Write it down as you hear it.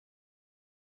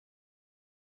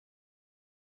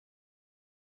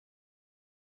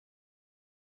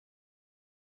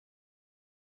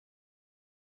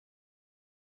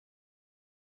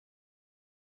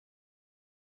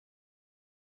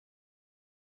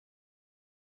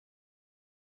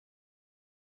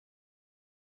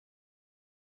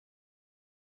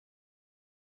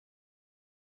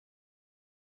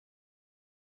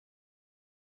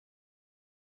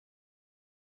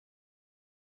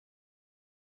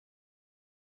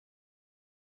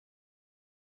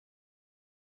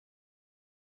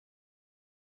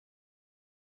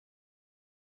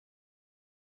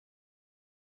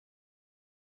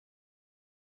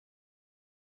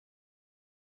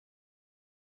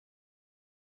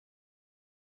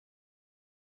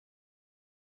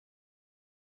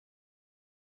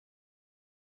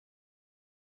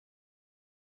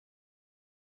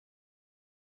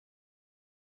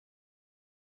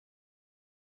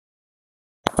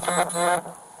What's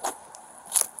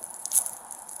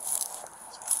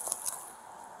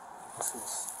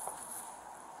this?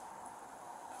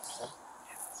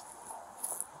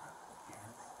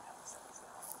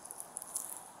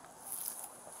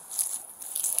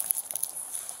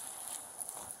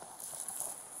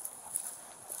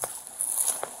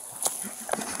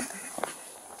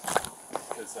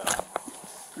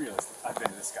 I've been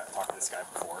to this guy, talked to this guy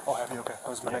before. Oh, have you? Okay. That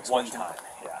was my next one question. time,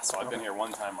 yeah. So I've been here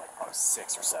one time, like probably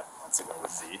 6 or 7 months ago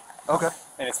with Z. Okay.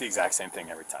 And it's the exact same thing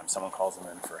every time. Someone calls him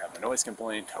in for having a noise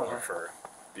complaint, or for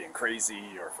being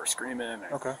crazy, or for screaming.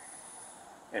 Okay.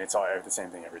 And it's all the same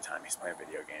thing every time. He's playing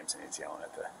video games and he's yelling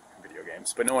at the video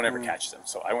games, but no one ever catches him.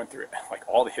 So I went through like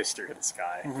all the history of this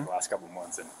guy for the last couple of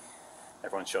months, and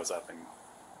everyone shows up and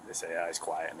they say, "Yeah, he's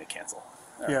quiet," and they cancel.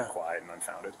 Quiet and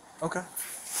unfounded. Okay.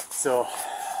 So,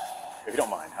 if you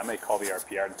don't mind, I may call the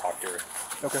RPR and talk to her.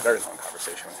 Okay. Very long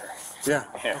conversation with her. Yeah.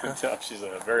 And she's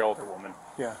a very older woman.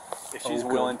 Yeah. If she's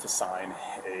willing to sign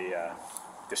a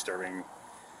disturbing,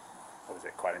 what was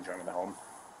it, quiet enjoyment of the home?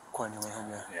 Quiet enjoyment of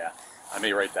the home, Yeah. I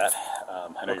may write that.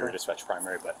 I know you're a dispatch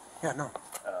primary, but... Yeah, no.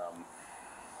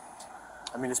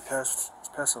 I mean, it's past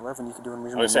 11. You could do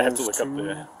unreasonable I have to look up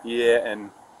the... Yeah, and...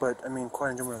 But, I mean,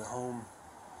 quiet enjoyment of the home...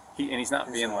 He's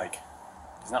not being like...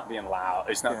 He's not being loud.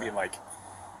 He's not being like...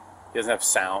 He doesn't have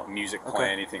sound, music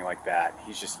playing, anything like that.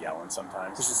 He's just yelling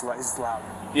sometimes. He's loud.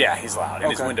 Yeah, he's loud,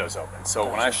 and his window's open. So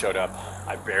when I showed up,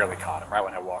 I barely caught him. Right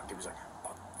when I walked, he was like,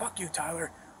 "Fuck you,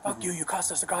 Tyler. Fuck you. You cost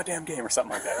us a goddamn game," or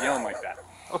something like that. Yelling like that.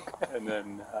 And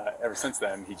then ever since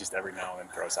then, he just every now and then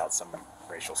throws out some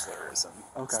racial slurs and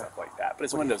stuff like that. But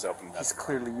his window's open. He's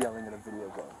clearly yelling at a video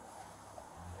game.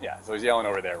 Yeah, so he's yelling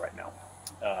over there right now.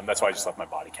 That's why I just left my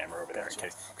body camera over there in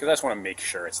case. Because I just want to make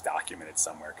sure it's documented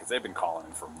somewhere. Because they've been calling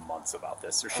in for months about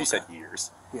this. Or she said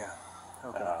years. Yeah.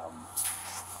 Okay.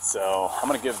 So I'm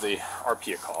going to give the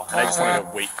RP a call. And I just wanted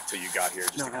to wait till you got here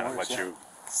just to kind of let you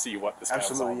see what this guy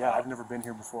was all about. I've never been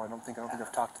here before. I don't think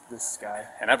I've talked to this guy.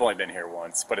 And I've only been here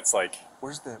once, but it's like...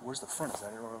 Where's the front? Is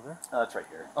that it over there? That's right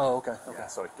here. Oh, okay. Yeah,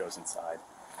 so it goes inside.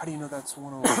 How do you know that's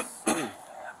 101?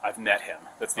 I've met him.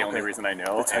 That's the only reason I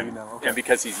know. That's how you know. Okay. And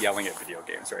because he's yelling at video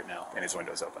games right now, and his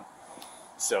window's open.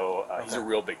 So he's a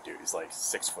real big dude. He's like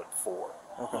 6'4".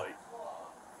 Okay. Like,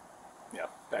 yeah,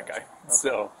 that guy.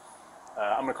 So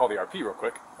I'm gonna call the RP real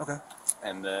quick. Okay.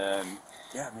 And then.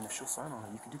 Yeah, I mean, if she'll sign on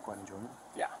it, you can do quiet enjoyment.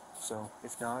 Yeah. So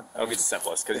if not, that'll be the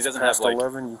simplest because he doesn't have like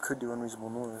 11. You could do unreasonable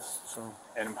noise. So.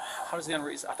 And how does the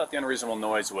unreasonable? I thought the unreasonable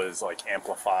noise was like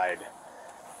amplified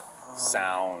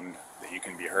sound that you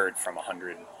can be heard from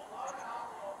 100.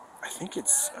 I think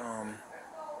it's. Let me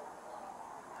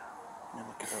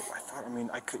look it up.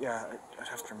 I could. Yeah, I'd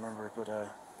have to remember it, but.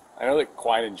 I know that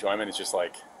quiet enjoyment is just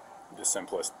like the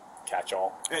simplest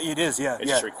catch-all. It is, yeah. It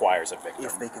just requires a victim.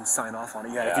 If they can sign off on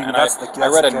it, yeah. And I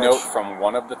read a note from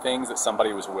one of the things that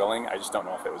somebody was willing. I just don't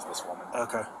know if it was this woman.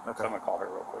 Okay. So I'm gonna call her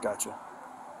real quick. Gotcha.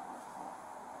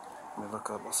 Let me look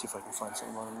up. Let's see if I can find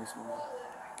something on unreasonable.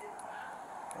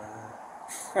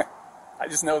 I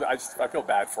just know that I feel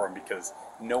bad for him because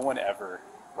no one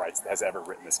has ever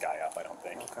written this guy up. I don't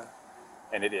think. Okay.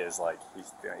 And it is like he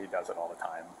does it all the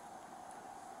time.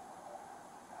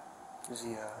 Is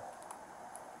he?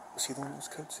 Was he the one that was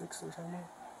code 6 or something?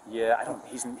 Yeah, I don't.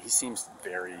 He seems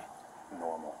very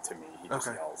normal to me. He just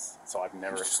yells. So I've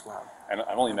never. He's just loud. And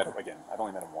I've only met him again. I've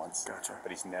only met him once. Gotcha.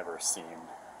 But he's never seemed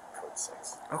code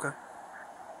 6. Okay.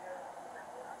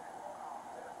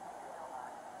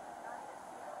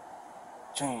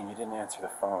 Jane, you didn't answer the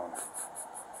phone.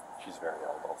 She's very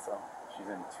old also. She's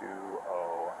in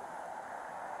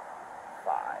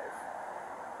 205.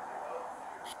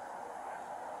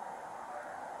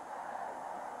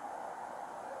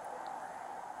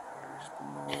 Where's the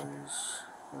noise?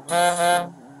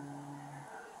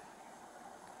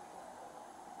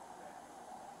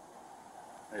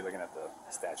 Are you looking at the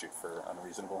statute for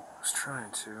unreasonable? I was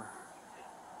trying to.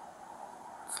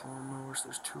 Lawnmowers,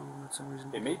 there's 2 limits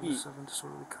unreasonable. It may be 7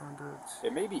 disorderly conduct.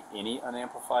 It may be any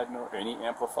amplified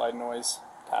noise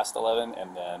past 11,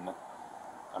 and then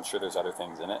I'm sure there's other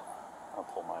things in it. I'll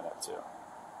pull mine up too,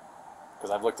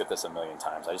 because I've looked at this a million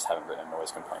times. I just haven't written a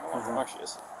noise complaint in a long time. Oh, she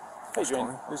is. Hey,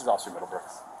 Jane. This is Officer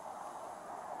Middlebrooks.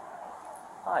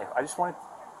 Hi.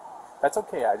 That's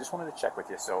okay. I just wanted to check with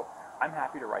you. So I'm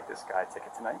happy to write this guy a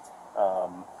ticket tonight.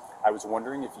 I was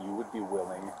wondering if you would be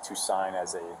willing to sign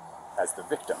as the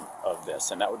victim of this,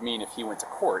 and that would mean if he went to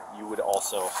court, you would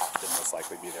also have to most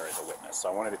likely be there as a witness. So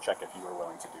I wanted to check if you were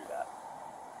willing to do that.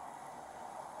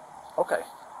 Okay.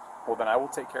 Well, then I will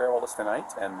take care of all this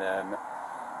tonight, and then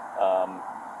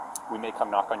we may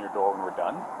come knock on your door when we're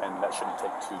done, and that shouldn't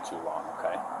take too long,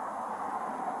 okay?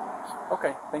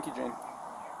 Okay, thank you, Jane.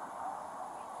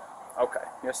 Okay,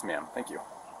 yes, ma'am. Thank you.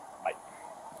 Bye.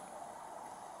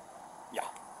 Yeah,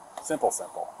 simple.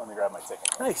 Let me grab my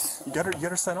ticket. Nice. You got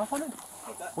her sign off on it?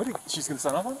 What's that? She's gonna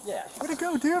sign off on it? Yeah. Way to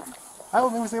go, dude. I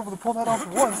only was able to pull that off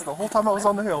once the whole time I was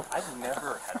on the hill. I've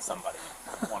never had somebody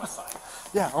want to sign.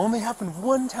 Yeah, only happened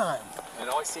one time. It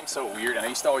always seems so weird, and I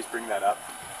used to always bring that up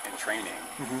in training.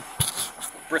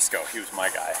 Briscoe, he was my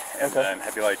guy, and then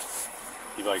he'd be like,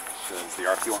 does the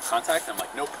RP want contact? I'm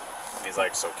like, nope. And he's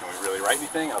like, so can we really write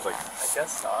anything? I was like, I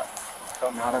guess not.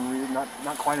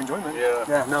 Not quite enjoyment. Yeah.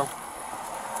 Yeah, no.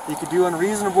 You could do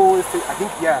unreasonable if I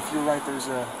think if you're right, there's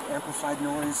a amplified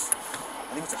noise.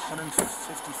 I think it's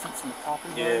 150 feet from the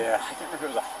property line. Yeah, I can't remember if it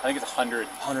was. I think it's 100.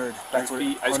 100. That's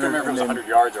feet. I just can't remember if it was 100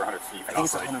 yards or 100 feet. I think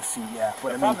it's 100 feet. Yeah.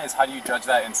 But the problem is, how do you judge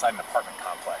that inside an apartment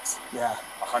complex? Yeah.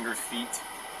 100 feet.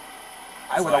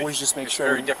 I would always just make sure.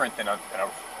 It's very different than a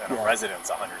residence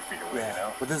 100 feet away. Yeah. You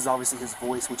know. But this is obviously his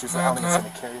voice, which is I don't think it's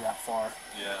going to carry that far.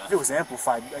 Yeah. If it was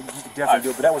amplified, you could definitely do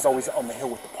it. But that was always on the hill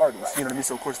with the parties. You know what I mean?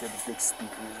 So of course they have the big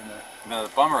speakers in there. The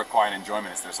bummer of quiet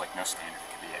enjoyment is there's like no standard.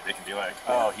 They can be like,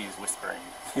 oh, he's whispering.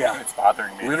 Yeah. It's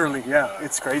bothering me. Literally, yeah.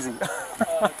 It's crazy.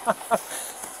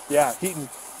 Yeah, Heaton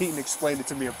explained it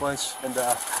to me a bunch and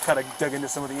kind of dug into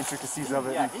some of the intricacies of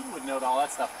it. Yeah, Heaton would know all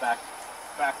that stuff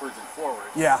backwards and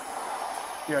forwards. Yeah.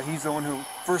 Yeah, he's the one who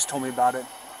first told me about it.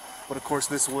 But of course,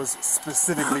 this was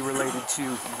specifically related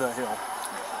to the hill.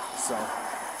 So.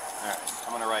 All right,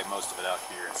 I'm going to write most of it out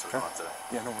here so we don't have to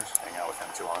no worries. hang out with him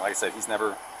too long. Like I said, he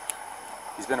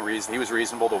was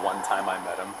reasonable the one time I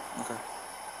met him. Okay.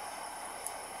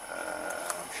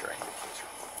 I'm sure I need a case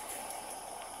report.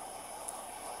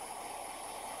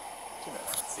 2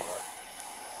 minutes. Let's see what.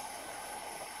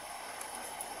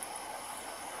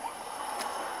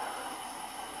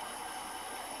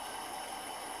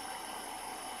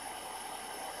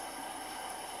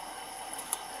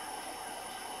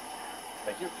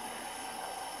 Thank you.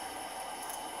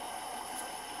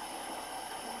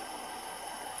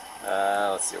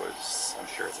 Let's see, I'm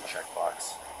sure it's a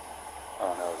checkbox.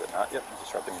 Oh no, is it not? Yep, it's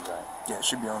disrupting a giant. Yeah, it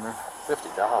should be on there. $50.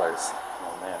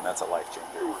 Oh man, that's a life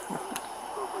changer.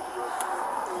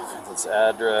 Its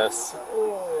address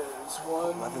is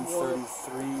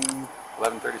 1133.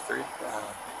 1133?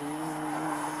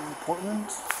 Portland? I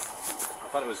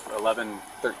thought it was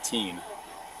 1113.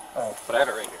 Oh. But I have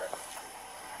it right here.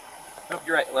 Nope,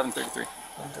 you're right, 1133.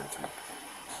 1133.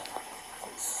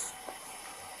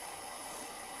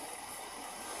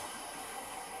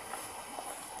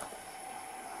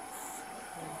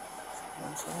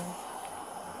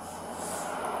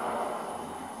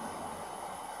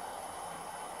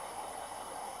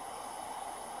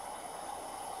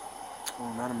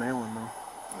 Oh, not a mail-in though.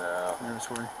 No.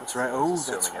 Mandatory. That's right. Oh, that's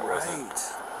Assuming it right. wasn't.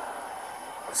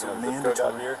 That's You a know, zip code mandatory.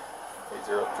 out here?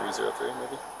 80303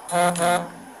 maybe?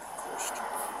 Question.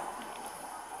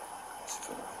 Let's see if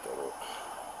I can look that up.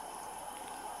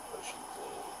 Ocean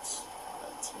dates.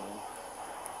 19.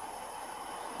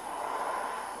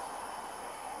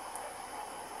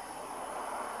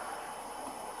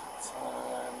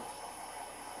 Time.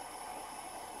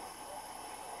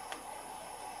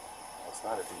 It's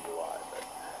not a DUI, but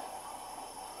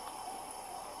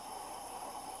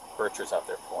Bircher's out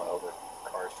there pulling over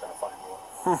cars trying to find one.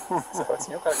 So it's,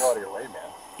 you don't gotta go out of your way,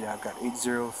 man. Yeah, I've got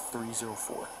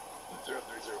 80304.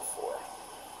 0304.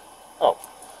 Oh,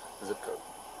 zip code.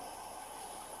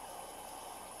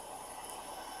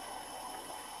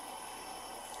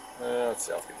 Let's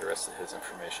see, I'll get the rest of his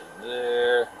information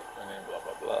there. And then blah,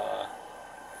 blah, blah.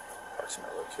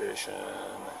 Approximate location.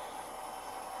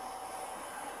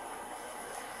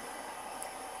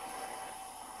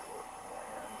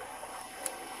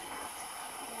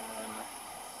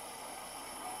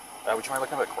 Would you mind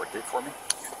looking at the court date for me?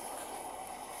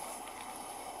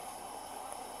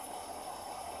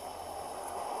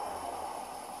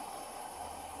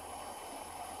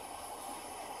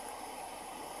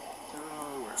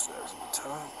 Where's that at the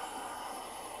top?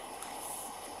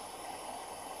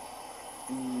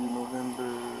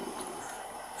 November.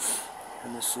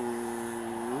 And this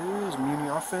is Muni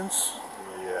offense.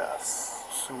 Yes.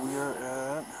 So we are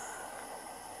at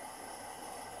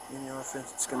Muni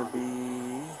offense. It's going to be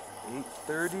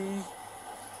 8:30.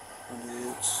 And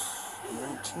it's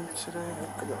 19th today.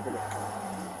 Go back.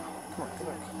 Come on, go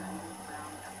back.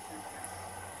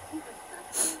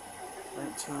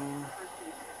 19.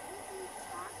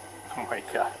 Oh my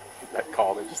god, that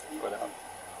call they just put out.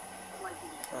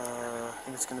 I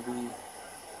think it's going to be.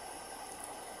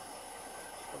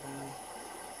 I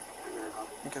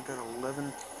think I've got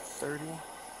 11:30.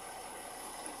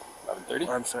 11:30?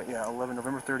 I'm sorry, yeah,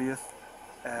 November 30th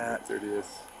at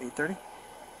 30th. 8:30.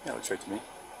 Yeah, looks right to me.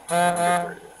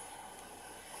 Yeah,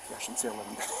 I shouldn't say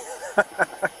 11.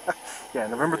 Yeah,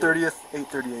 November 30th,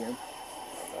 8:30 a.m.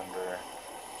 November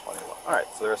 21. All right,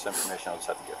 so the rest of the information I'll just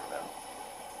have to get from him.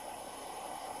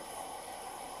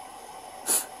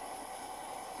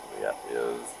 Yeah,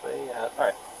 is they at? All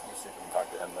right, let's see if we can talk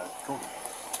to him then. Cool.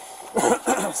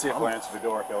 See if he'll answer the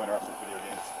door if he'll interrupt his video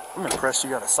games. I'm impressed you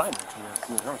got assignment to be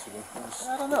honest with you.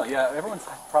 I don't know. Yeah, everyone's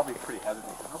probably pretty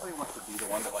hesitant. Nobody wants to be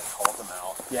the one that like calls them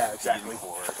out. Yeah, exactly.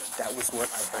 For That was what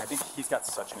I think he's got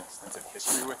such an extensive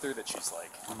history with her that she's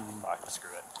like, fuck,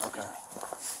 screw it. Okay.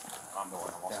 I'm the one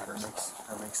that wants Yeah, to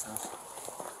that makes sense.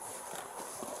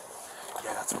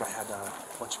 Yeah, that's what I had a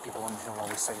bunch of people on the hill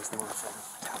always say is they were afraid of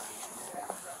retaliation.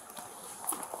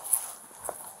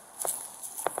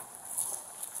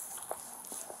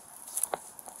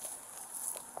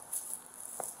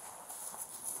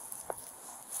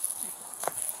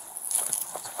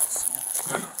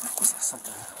 I saw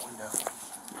something in that window.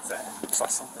 What's that? I saw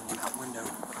something in that window.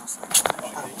 But I was like,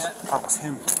 that was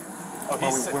him. Oh,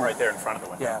 he's sitting right there in front of the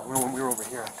window. Yeah, when we were over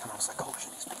here, I was like, oh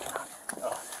shit, he's peeking out here.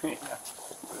 Oh, yeah.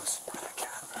 It was that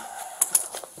cat.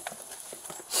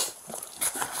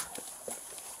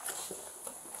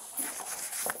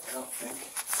 I don't think.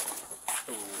 I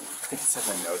think it said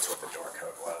in the notes what the door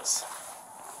code was.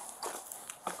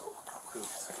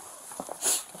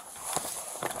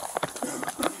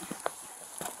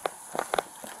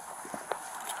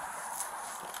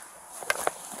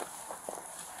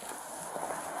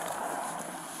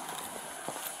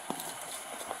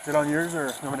 Is it on yours or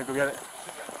you want me to go get it?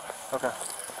 Okay.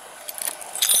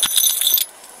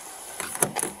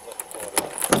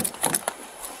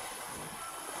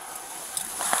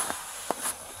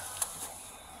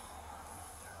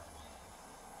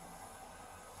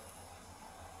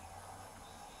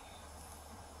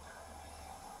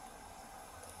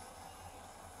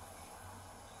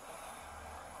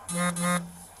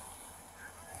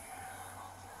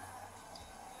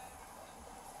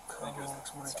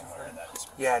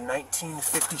 Yeah,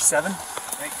 1957.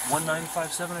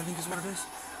 1957, I think is what it is.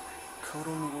 Code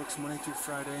only works Monday through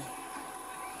Friday.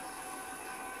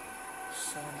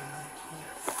 7 to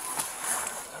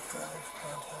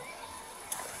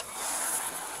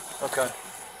 19. Okay.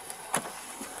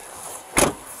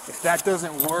 If that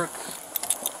doesn't work,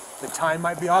 the time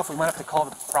might be off. We might have to call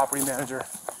the property manager.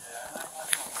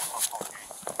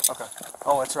 Okay.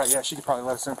 Oh, that's right. Yeah, she could probably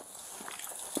let us in.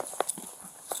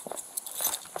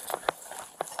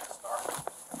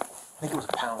 I think it was a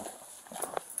pound.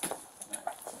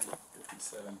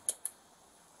 57.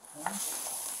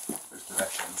 There's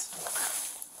directions.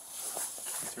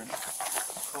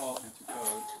 Call into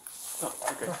code. Oh,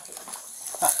 okay.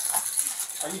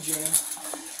 Are you Jane?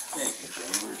 Thank you,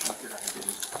 Jane. We were trying to figure out how to do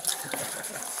this.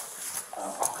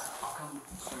 I'll come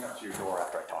swing up to your door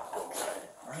after I talk to him.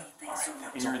 All right.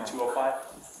 And you're in 205?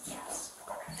 Yes.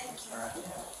 Thank you. All right.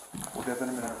 We'll get that in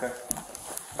a minute, okay?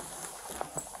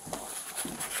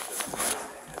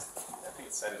 I think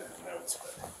it said it in the notes,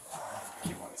 but I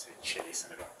keep wanting to say Chase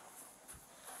and it.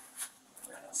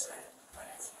 I don't say it.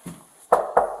 I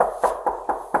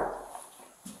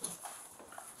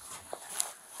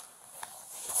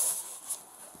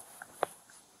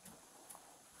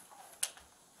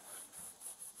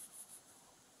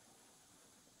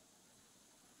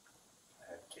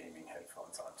have gaming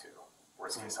headphones on too.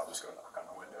 Worst case, I'll just go knock on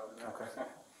the window. Okay.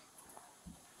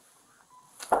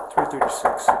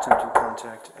 336, attempting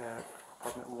contact at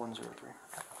apartment 103.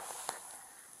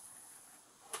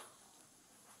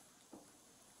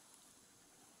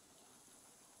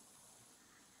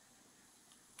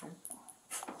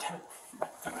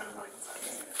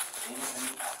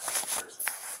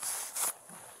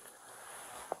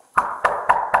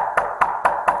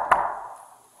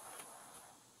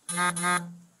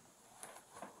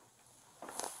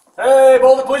 Hey,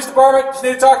 Boulder Police Department, just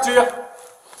need to talk to you.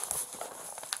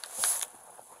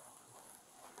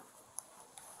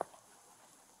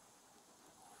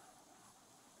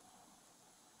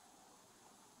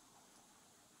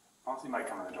 Honestly, he might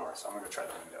come in the door, so I'm gonna go try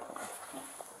the window.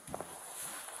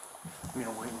 You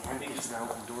know, wait in here in case you gotta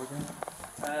open the door again?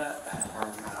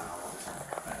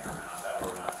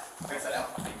 Like I said, I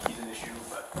don't think he's an issue,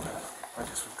 but I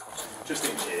guess we call you. just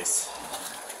in case.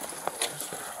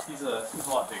 He's a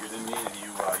lot bigger than me, and you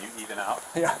even out.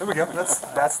 Yeah, there we go.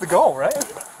 That's the goal, right?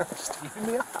 Just even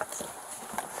me out.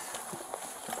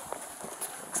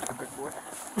 Looks like a big boy.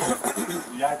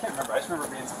 Yeah, I can't remember. I just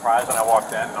remember being surprised when I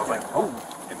walked in, and I was like, oh,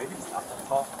 hey, maybe he's not that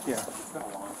tall. Yeah. It's been a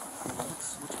long time.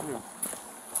 What's new?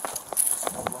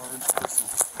 Just a large person.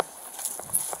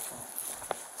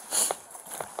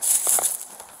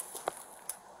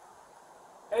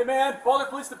 Hey, Hey man, Boulder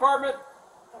Police Department.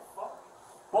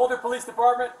 Boulder Police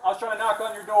Department. I was trying to knock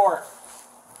on your door.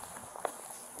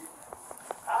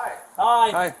 Hi.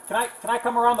 Hi. Hi. Can I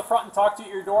come around the front and talk to you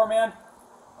at your door, man?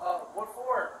 What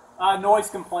for? Noise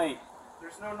complaint.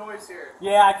 There's no noise here.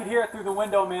 Yeah, I could hear it through the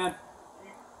window, man.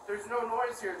 There's no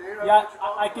noise here, dude. I don't know Yeah, what you're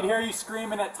talking I could about. hear you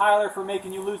screaming at Tyler for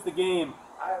making you lose the game.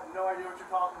 I have no idea what you're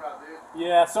talking about, dude.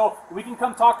 Yeah, so we can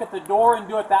come talk at the door and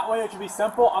do it that way. It should be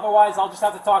simple. Otherwise, I'll just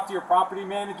have to talk to your property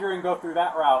manager and go through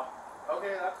that route.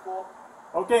 Okay, that's cool.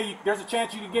 Okay, there's a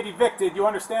chance you could get evicted. You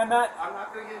understand that? I'm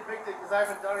not gonna get evicted because I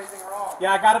haven't done anything wrong.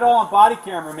 Yeah, I got it all on body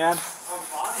camera, man. On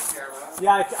body camera.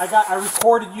 Yeah, I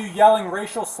recorded you yelling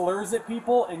racial slurs at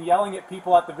people and yelling at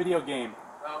people at the video game.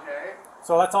 Okay.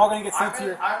 So that's all gonna get sent to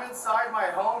your. I'm inside my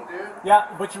home, dude. Yeah,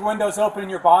 but your window's open and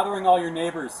you're bothering all your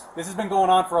neighbors. This has been going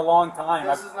on for a long time.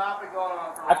 This has not been going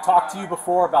on for a I've long talked to time. you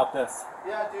before about this.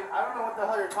 Yeah, dude. I don't know what the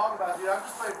hell you're talking about, dude. I'm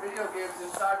just playing video games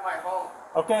inside my home.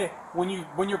 Okay, when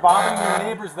you're bothering your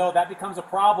neighbors though, that becomes a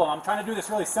problem. I'm trying to do this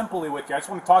really simply with you. I just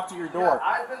want to talk to your door. Yeah,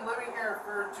 I've been living here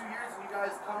for 2 years, and you guys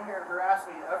come here and harass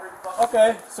me every fucking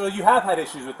Okay, day. so you have had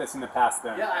issues with this in the past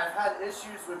then. Yeah, I've had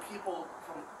issues with people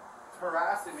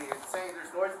harassing me and saying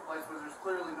there's noise in the place, but there's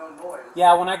clearly no noise.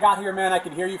 Yeah, when I got here, man, I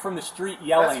could hear you from the street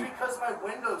yelling. That's because my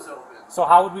window's open. So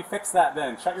how would we fix that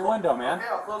then? Shut your window, man. Okay,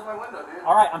 I'll close my window, dude.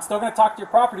 All right, I'm still going to talk to your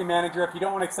property manager if you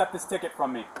don't want to accept this ticket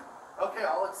from me. Okay,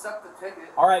 I'll accept the ticket.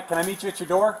 All right, can I meet you at your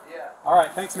door? Yeah. All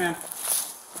right, thanks, man.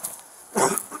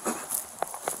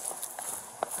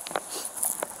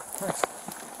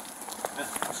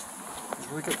 It's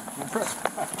really good. I'm impressed.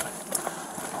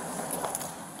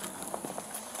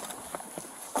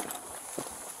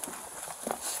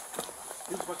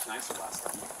 He was much nicer last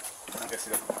time. I guess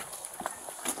he doesn't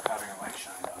having a light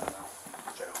shined on him,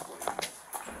 which I don't believe.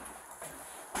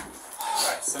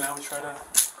 Alright, so now we try to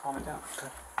calm it down. Okay.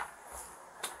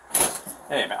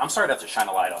 Hey man, I'm sorry to have to shine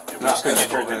a light on you. We're just gonna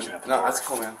get your attention at the door. that's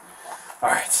cool, man.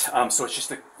 Alright, so it's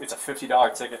just it's a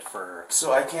 $50 ticket for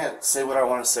So I can't say what I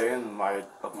want to say in my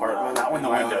apartment. not when the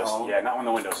in my own windows. home? Yeah, not when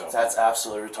the windows open. That's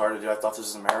absolutely retarded, dude. I thought this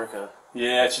was America.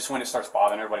 Yeah, it's just when it starts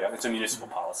bothering everybody else. It's a municipal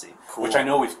policy, Cool. which I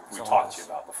know we've talked to you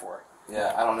about before.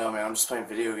 Yeah, I don't know, man. I'm just playing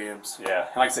video games. Yeah,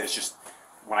 and like I say, it's just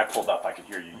when I pulled up, I could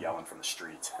hear you yelling from the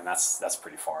street, and that's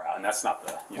pretty far out, and that's not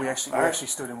the. We actually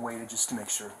stood and waited just to make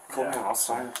sure. Cool, Yeah. man. I'll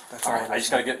sign it. That's All right, I just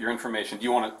got to get your information. Do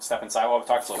you want to step inside while we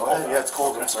talk? It's a little Go ahead. cold Yeah, out. it's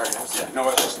cold. I'm sorry. Yeah, no,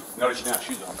 just notice you didn't have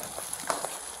shoes on.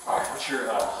 All right, what's your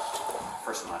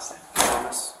first and last name?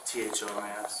 Thomas.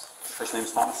 Thomas. First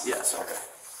name's Thomas? Yes. Okay.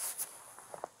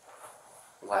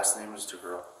 Last name is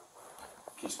Degraw.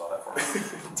 Can you spell that for me?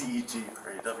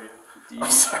 D-E-G-R-A-W.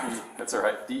 That's all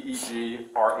right.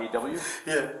 D-E-G-R-A-W?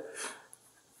 Yeah. Oh,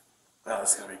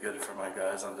 that's gonna be good for my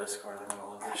guys on Discord. They're gonna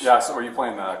love this shit. Yeah, so are you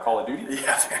playing Call of Duty?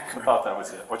 Yeah, I thought that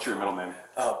was it. What's your middle name?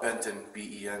 Benton.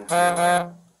 B-E-N-T.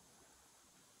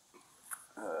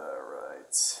 All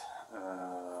right.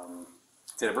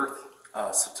 Date of birth?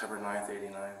 September 9th,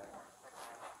 89.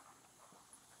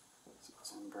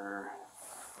 September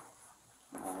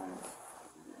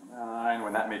 9.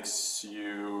 When that makes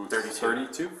you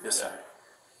 32? Yes, sir.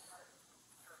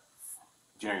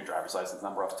 Do you know your driver's license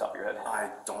number off the top of your head?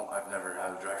 I've never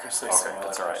had a driver's license Okay, in my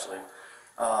that's life, all right. actually.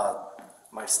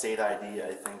 My state ID,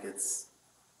 I think it's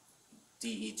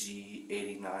DEG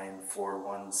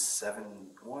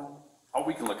 894171. Oh,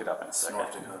 we can look it up in a second.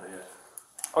 North Dakota, yeah.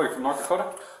 Oh, you're from North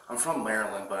Dakota? I'm from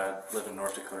Maryland, but I lived in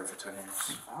North Dakota for 10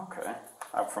 years. Okay.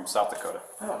 I'm from South Dakota.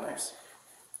 Oh, nice.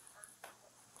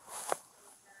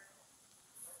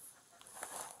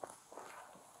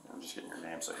 I'm just getting your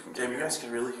name so you can Damn, get you guys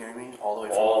can really hear me all the way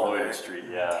from all the over way to there? the street,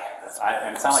 yeah.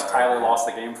 And it sounded like Tyler lost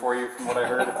the game for you, from what I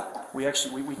heard. We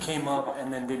came up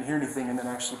and then didn't hear anything and then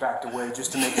actually backed away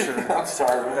just to make sure. I'm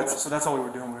sorry, man. So that's all we were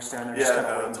doing. We were standing there just Yeah, kind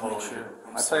of no, waiting to make totally. sure.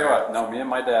 I'm I tell sorry. you what, no, me and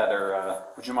my dad are,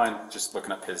 would you mind just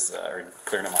looking up his, or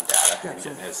clearing him on data Yeah, and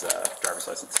sure. getting his driver's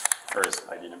license, or his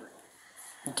ID number?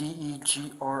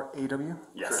 D-E-G-R-A-W?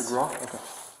 Yes. Degraw? Okay.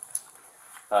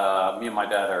 Me and my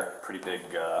dad are pretty big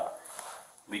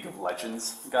League of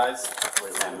Legends guys,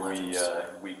 and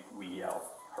we yell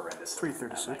horrendously.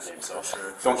 336. at that game, so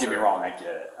sure, don't for get me sure. wrong, I get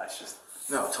it. That's just,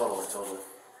 No, totally.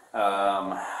 You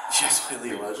guys play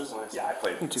League of Legends? Nice. yeah, I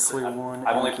played. Need to clear one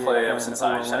I've only and played get ever since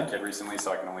I just had a an kid recently,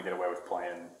 so I can only get away with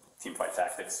playing Teamfight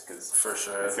Tactics because For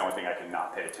sure. it's the only thing I can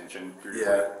not pay attention to.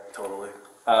 Yeah, totally.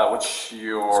 What's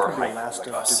your It's gonna be height? last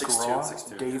of 6'2", Degraw,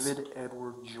 6'2". David,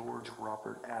 Edward, George,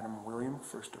 Robert, Adam, William,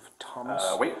 first of Thomas,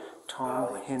 Wait.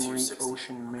 Tom, like Henry, 260.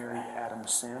 Ocean, Mary, Adam,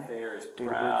 Sam. Hair is Date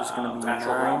of birth is going to be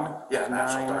natural brown. 9 Yeah, of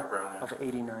natural 9 dark brown, yeah. of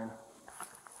 89.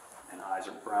 And eyes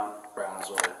are brown. Brown as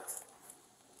well.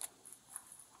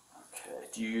 Okay.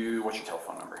 What's your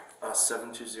telephone number?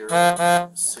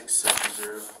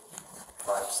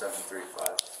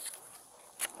 720-670-5735.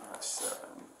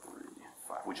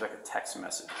 735. Would you like a text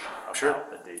message about Sure.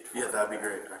 the date? Yeah, that'd be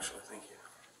great, actually. Thank you.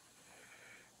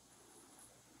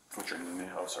 What's your name?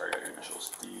 Oh, sorry, I got your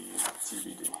initials.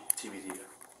 TBD. TBD.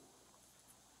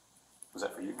 Was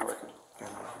that for you? No record. Yeah.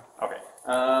 Okay.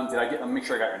 Let me make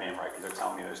sure I got your name right because they're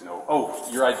telling me there's no. Oh,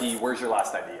 your ID. Where's your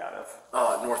last ID out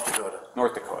of? North Dakota.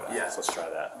 North Dakota. Yeah. So let's try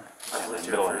that. I've And lived then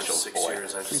here middle for initials 6 boy.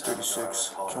 years. I just haven't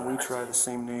 336. known Can we try the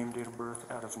same name, date of birth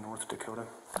out of North Dakota?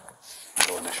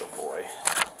 Middle initial boy.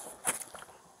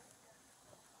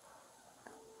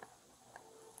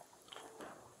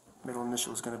 Middle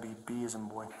initial is going to be B as in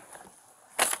boy.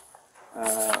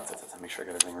 Make sure I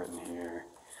got everything written here.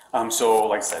 So,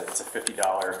 like I said, it's a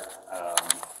 $50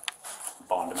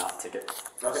 bond amount ticket.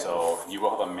 Okay. So you will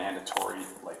have a mandatory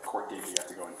court date. You have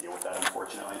to go and deal with that,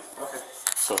 unfortunately. Okay.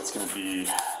 So it's going to be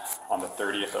on the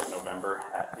 30th of November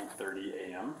at 8:30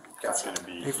 a.m. It's Gotcha. going to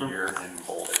be Hey, here in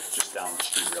Boulder, just down the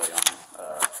street, really, on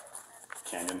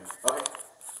Canyon. Okay.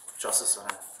 Justice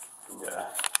Center. Yeah.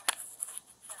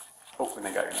 Oh, and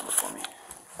they got your number for me.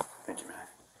 Thank you, man.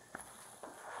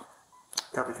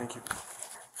 Copy, thank you.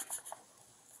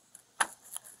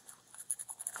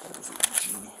 That was a G.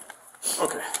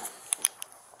 Okay.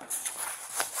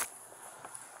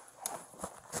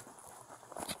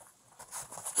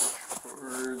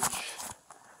 George.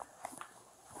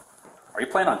 Are you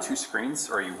playing on 2 screens,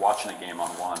 or are you watching a game on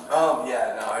one?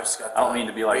 Yeah, no, I just got. I don't mean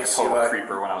to be like a total HUI.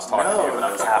 creeper when I was talking to you, but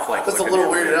I was half like. That's a looking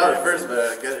little the other weirded way. out at first, but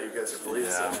I get it. You guys are police.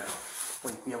 Yeah. So.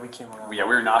 We came around. Yeah, we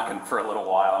were knocking for a little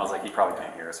while. I was like, he probably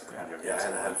can't hear us. If we're gonna do Yeah, I it.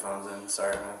 had the headphones in.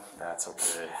 Sorry, man. That's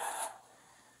okay.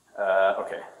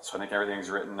 Okay, so I think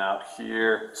everything's written out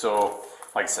here. So,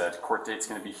 like I said, court date's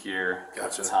going to be here.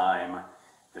 Gotcha. Time.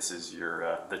 This is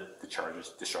your the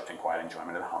charges: disrupting quiet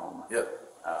enjoyment at home. Yep.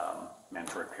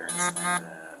 Mandatory appearance, and then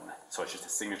so it's just a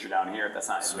signature down here. That's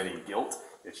not admitting guilt.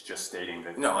 It's just stating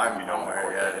that No, I'm you know what aware,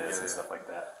 court yeah, date is yeah. and stuff like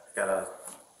that. Gotta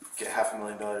get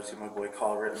 $500,000 to get my boy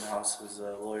Carl Rittenhouse, who's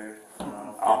a lawyer.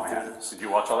 Oh get man, through this. did you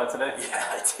watch all that today? Yeah,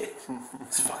 I did.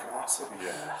 It's fucking awesome.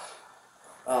 Yeah.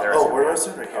 Where was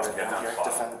it? Right here. Oh, yeah, down the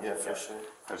bottom. Yeah, for sure.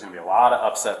 There's going to be a lot of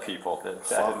upset people that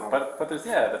Fuck didn't, 'em. but there's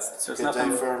there's Good nothing.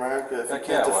 day for America. If you Heck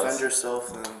can't yeah, it was. defend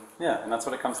yourself, then Yeah, and that's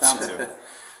what it comes down to.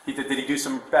 Did he do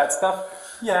some bad stuff?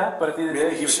 Yeah, but at the end of the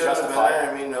maybe day, he was should have been justified. there.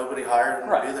 I mean, nobody hired him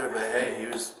Right. either, but hey, he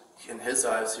was, in his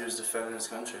eyes, he was defending his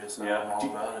country, so I'm Yeah. all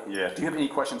about it. Yeah. Do you have any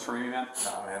questions for me, man?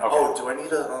 Nah, man. Okay. Oh, do I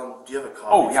need a, do you have a copy?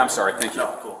 Oh, yeah, I'm sorry. Thank you.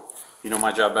 No, cool. You know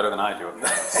my job better than I do it.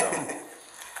 So.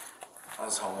 I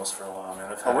was homeless for a while,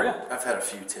 man. Oh, were ya? I've had a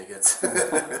few tickets.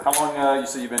 How long, you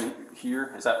said you've been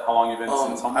here? Is that how long you've been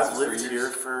since homeless? I've Is lived 3 here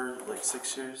years? for like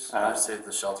 6 years. Uh-huh. I stayed at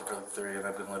the shelter for like 3, and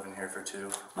I've been living here for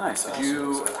 2. Nice.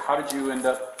 So- How did you end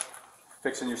up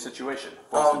fixing your situation?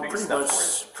 What was the biggest step for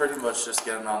you? pretty much just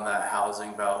getting on that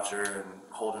housing voucher and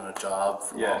holding a job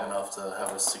for Yeah. long enough to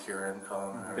have a secure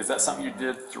income. and Is that something you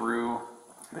did through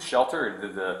the shelter, or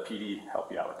did the PD help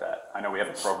you out with that? I know we have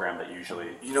a program that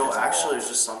usually. You know, gets actually, involved. it's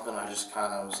just something I just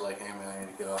kind of was like, hey man, I need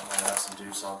to get off my ass and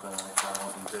do something. And I kind of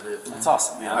went and did it. That's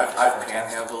awesome, man. I've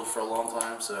panhandled for a long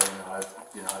time, so I've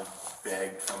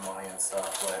begged for money and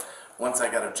stuff. But once I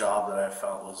got a job that I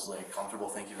felt was like comfortable,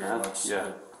 thank you very Yeah, much.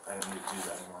 yeah. I didn't need to do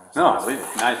that anymore. No, I believe it.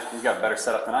 Now you got a better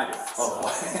setup than I do. Oh,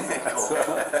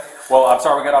 Well, I'm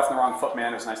sorry we got off on the wrong foot,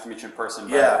 man. It was nice to meet you in person.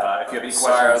 But, yeah. if you have any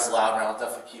Sorry, I was questions, loud, man. I'll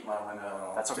definitely keep my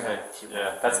window. that's okay. Keep Yeah, my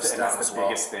that's voice the down as well.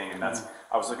 biggest thing, and that's.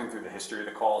 I was looking through the history of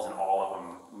the calls, and all of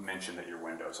them mentioned that your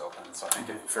window's open. So I think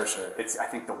For sure. I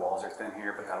think the walls are thin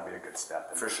here, but that'll be a good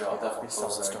step. For sure. I'll definitely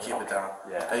close that and keep it down.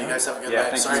 Yeah. Hey, you guys have a good Yeah, night.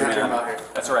 thank Sorry you, to come man. out here.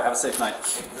 That's all right. Have a safe night.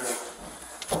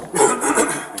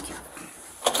 Thank you.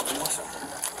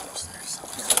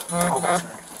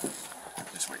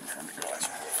 Just waiting for him to go.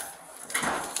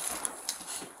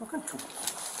 Okay, cool.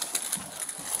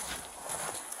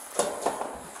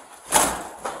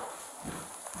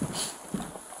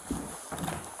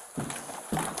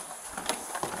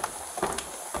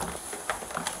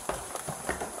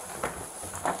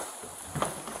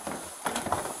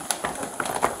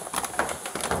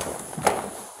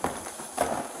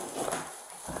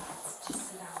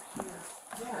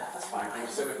 That's fine. Can you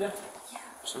sit with you?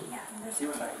 Yeah, and there's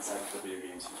You and I can set the video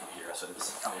games you can hear us.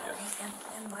 oh, okay,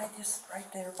 and my just right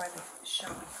there by the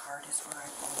shopping cart is where I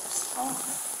was.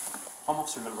 I'm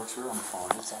Officer Middlebrooks. We're on the phone.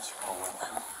 Just Officer Caldwell.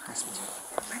 Nice to meet you.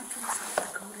 I'm from South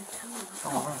Dakota too.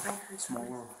 Oh, wow. I heard Small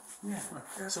from world.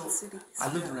 Rapid So, City.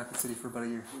 I lived in Rapid City for about a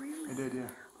year. Really? I did, yeah.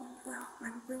 Oh well,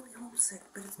 I'm really homesick,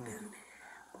 but it's been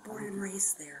born and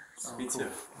raised there. So. Me too.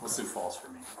 Well, Sioux Falls for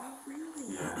me. Oh,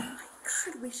 really? Yeah. Oh, my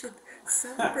God, we should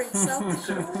celebrate South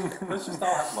Dakota. Let's just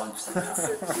all have lunch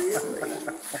sometime. Really?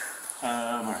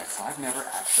 All right, so I've never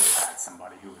actually had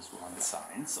somebody who was willing to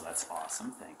sign, so that's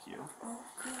awesome. Thank you. Oh,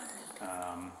 good.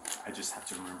 I just have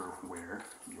to remember where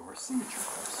your signature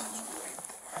was.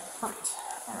 Perfect.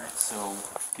 All right, so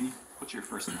can you put your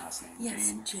first and last name?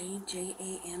 Yes, Jane. Jane, Jane,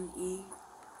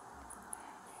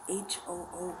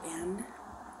 Hoon.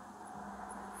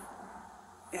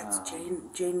 That's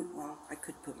Jane, well, I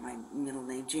could put my middle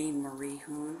name, Jane Marie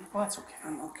Hoon. Well, that's okay.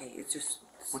 Okay, it's just...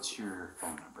 What's your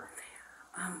phone number?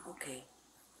 Okay.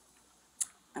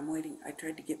 I'm waiting. I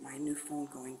tried to get my new phone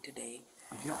going today.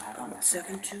 If you don't have one, that's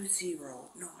 720.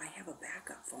 No, I have a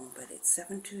backup phone, but it's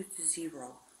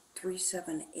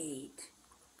 720-378.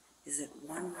 Is it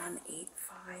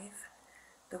 1185?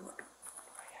 The what?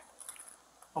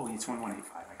 Oh, it's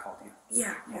 1185. I called you.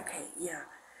 Yeah, Yeah. okay, yeah.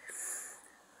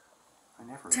 I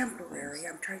never. Temporary.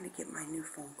 I'm trying to get my new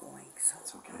phone going. So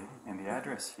That's okay. And the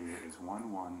address here is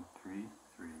 1133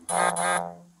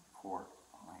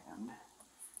 Portland,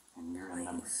 and you're in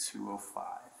number 205.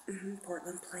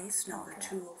 Portland Place, number Okay.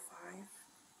 205.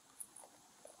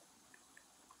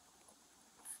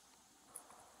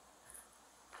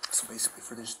 So basically,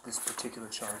 for this particular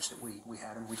charge that we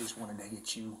had, and we just wanted to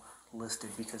get you listed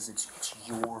because it's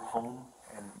your home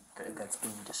and that's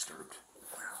being disturbed.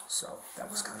 So that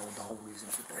was kind of the whole reason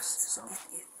for this. So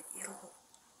It'll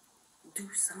do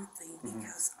something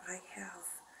because I have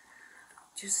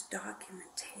just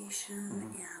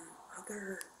documentation and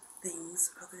other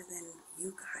things other than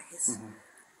you guys.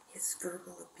 His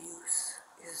verbal abuse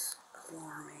is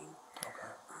alarming.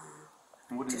 okay.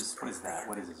 And what Just is that? prevent-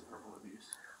 What is his verbal abuse?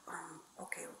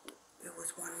 Okay, it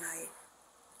was one night.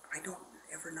 I don't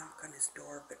ever knock on his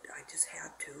door, but I just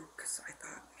had to because I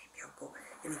thought maybe I'll go.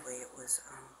 Anyway, it was,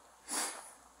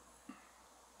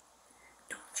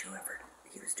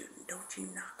 don't you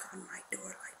knock on my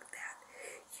door like that,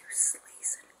 you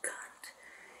sleaze and cunt.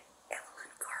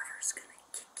 Evelyn Carter's gonna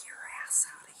kick your ass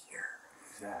out of here.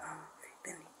 Who's that?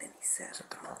 Then he said, Is that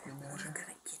the property manager? we're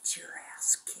gonna get your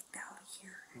ass kicked out of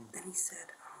here. Then he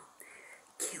said,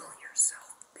 kill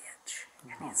yourself, bitch.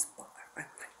 And his body, I'm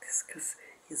like this because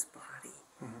his body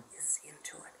is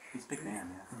into it. He's a big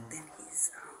man, yeah. Then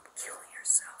he's, kill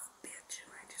yourself, bitch.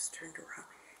 And I just turned around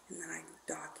and then I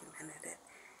documented it.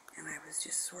 And I was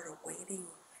just sort of waiting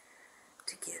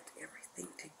to get everything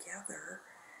together.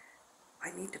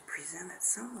 I need to present it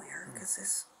somewhere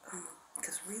because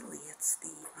because really it's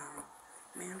the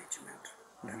management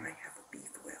that I have a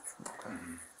beef with. Okay.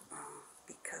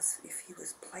 Because if he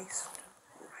was placed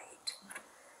right,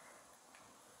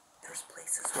 there's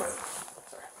places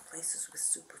with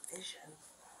supervision.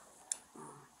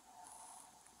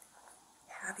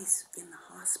 Hattie's in the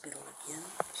hospital again.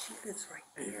 She lives right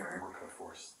there. More code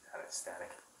force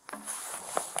static.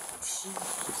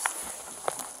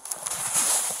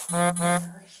 She's in and out of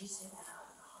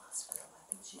the hospital. I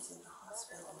think she's in the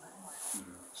hospital now.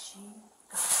 She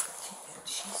got the ticket.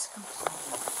 She's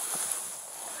complaining.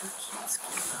 Her kids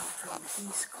came out from the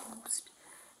East Coast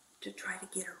to try to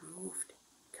get her moved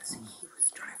because he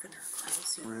was driving her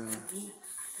crazy. Really? And me.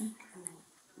 And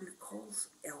Nicole's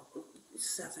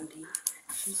 70.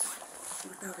 She's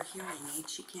without a hearing aid.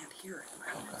 She can't hear it.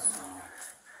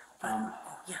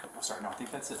 Yeah. Oh, sorry, no, I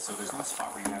think that's it. So there's no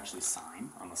spot where you actually sign,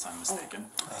 unless I'm mistaken.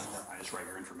 I just write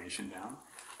your information down.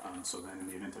 So then in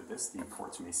the event of this, the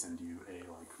courts may send you a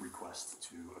request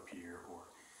to appear or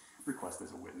request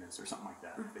as a witness or something like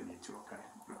that if they need to, okay?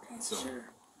 Okay, So, sure.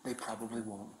 They probably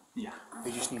won't. yeah.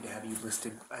 They just need to have you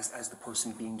listed as the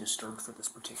person being disturbed for this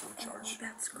particular charge. Oh,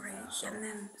 that's great. So, And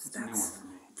then a new one that's for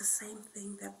me. the same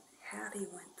thing that Hattie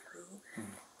went through.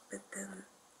 But then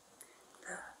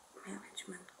the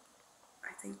management,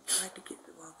 I think, tried to get,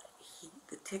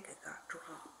 the ticket got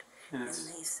dropped. And And it's-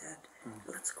 they said,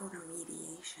 let's go to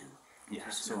mediation. Yeah,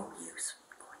 There's so- no use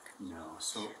going to No,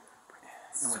 so,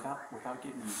 and without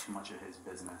getting into too much of his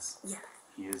business, Yeah.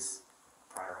 he is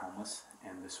prior homeless,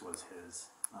 and this was his,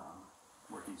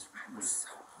 where he I was was.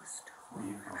 homeless too. Were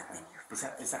you? I've Okay. been here Is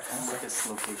that kind of what this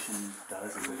location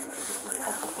does? Is it a very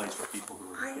helpful place for people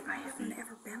who are getting I on their haven't feet?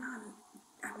 ever been on,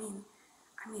 I mean,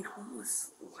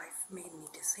 homeless life made me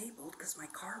disabled because my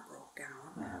car broke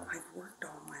down. I've worked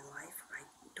all my life. I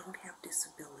don't have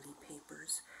disability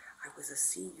papers. I was a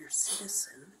senior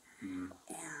citizen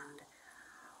and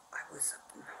I was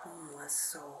homeless,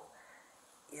 so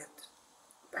it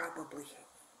probably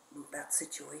that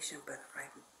situation, but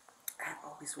I've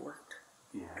always worked.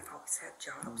 Yeah. I've always had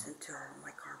jobs until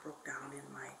my car broke down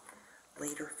in my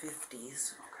later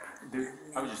 50s.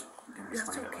 I was just going to That's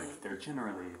explain that, okay. like, they're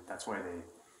generally, that's why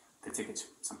the tickets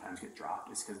sometimes get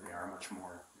dropped, is because they are much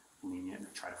more lenient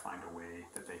and try to find a way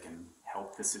that they can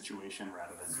help the situation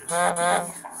rather than just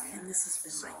being fine. And this has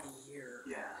been like a year.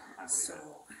 Yeah, I believe So,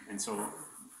 it. And so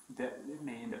that it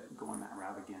may end up going that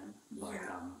route again, but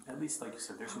Yeah. at least, like you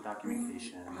said, there's some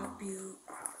documentation.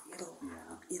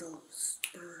 It'll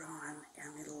spur it on,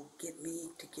 and it'll get me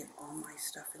to get all my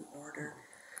stuff in order,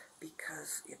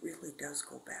 because it really does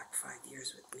go back 5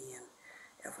 years with me and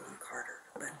Evelyn Carter.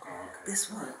 But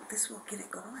this will get it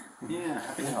going. Yeah,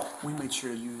 happy to help. We made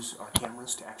sure to use our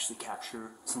cameras to actually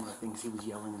capture some of the things he was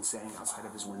yelling and saying outside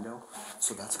of his window.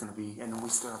 So that's going to be, and then we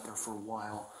stood out there for a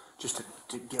while just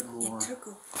to get more. It took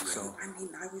a, So I mean,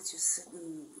 I was just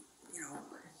sitting, Yeah,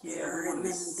 there, we and wanted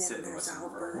then to sit and there's listen for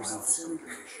outbursts, and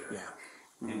sure.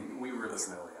 yeah. And we were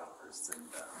listening to the outbursts,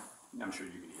 and I'm sure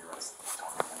you could hear us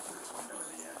talking through his window at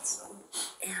the end. So.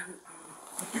 and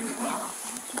thank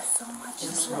you so much.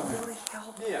 This will really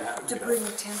help Yeah, happy to to bring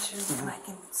attention, and I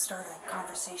can start a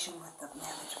conversation with the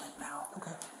management now.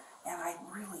 Okay. And I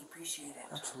really appreciate it.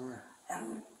 Absolutely.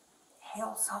 And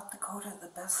hail South Dakota,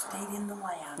 the best state in the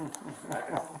land. I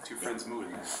got 2 friends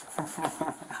moving there.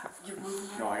 You're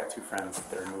moving No, I got 2 friends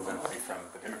that are moving away from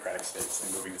the Democratic states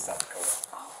and moving to South Dakota.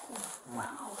 Oh,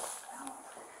 wow.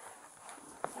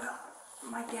 Well,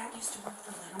 my dad used to work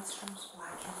for Landstrom's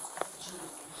Black Hills Gym.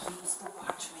 He was the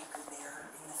watchmaker there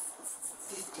in the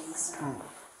 50s,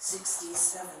 60s,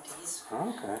 70s.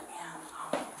 Okay. And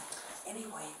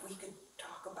anyway, we could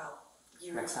talk about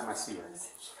your... Next time I see you.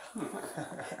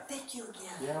 Thank you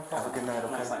again. Yeah, no Have a problem. good night,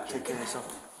 okay? Nice night. Take care of yourself.